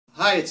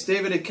Hi, it's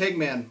David at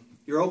Kegman.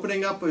 You're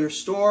opening up your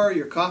store,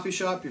 your coffee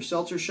shop, your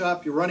seltzer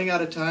shop. You're running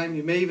out of time.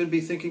 You may even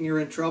be thinking you're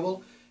in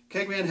trouble.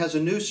 Kegman has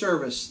a new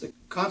service, the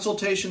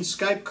consultation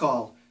Skype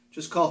call.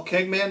 Just call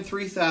Kegman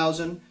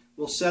 3000.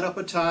 We'll set up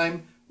a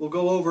time. We'll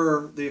go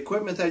over the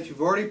equipment that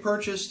you've already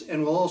purchased,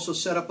 and we'll also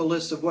set up a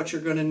list of what you're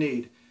going to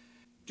need.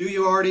 Do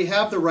you already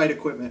have the right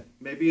equipment?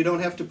 Maybe you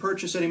don't have to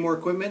purchase any more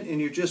equipment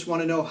and you just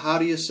want to know how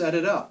do you set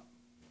it up.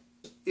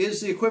 Is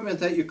the equipment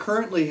that you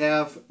currently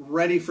have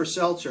ready for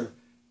seltzer?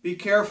 Be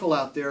careful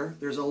out there.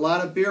 There's a lot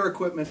of beer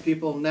equipment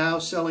people now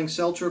selling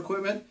seltzer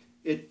equipment.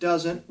 It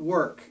doesn't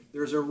work.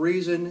 There's a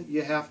reason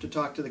you have to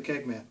talk to the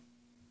Kegman.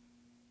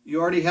 You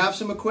already have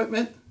some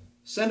equipment?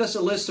 Send us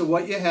a list of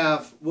what you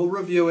have. We'll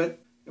review it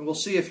and we'll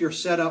see if you're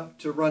set up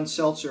to run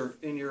seltzer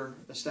in your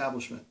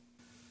establishment.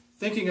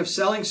 Thinking of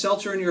selling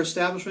seltzer in your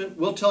establishment?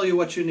 We'll tell you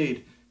what you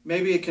need.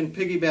 Maybe it can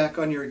piggyback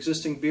on your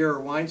existing beer or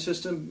wine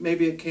system.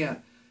 Maybe it can't.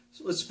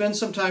 So let's spend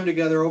some time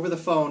together over the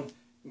phone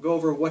and go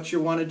over what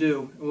you want to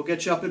do, and we'll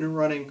get you up and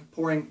running,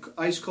 pouring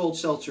ice-cold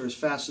seltzer as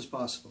fast as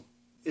possible.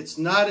 It's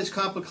not as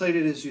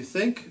complicated as you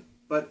think,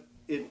 but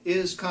it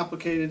is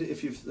complicated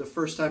if you've the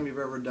first time you've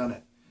ever done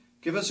it.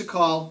 Give us a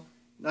call,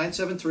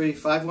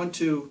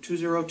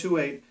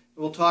 973-512-2028, and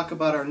we'll talk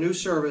about our new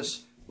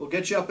service. We'll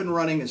get you up and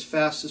running as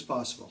fast as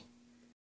possible.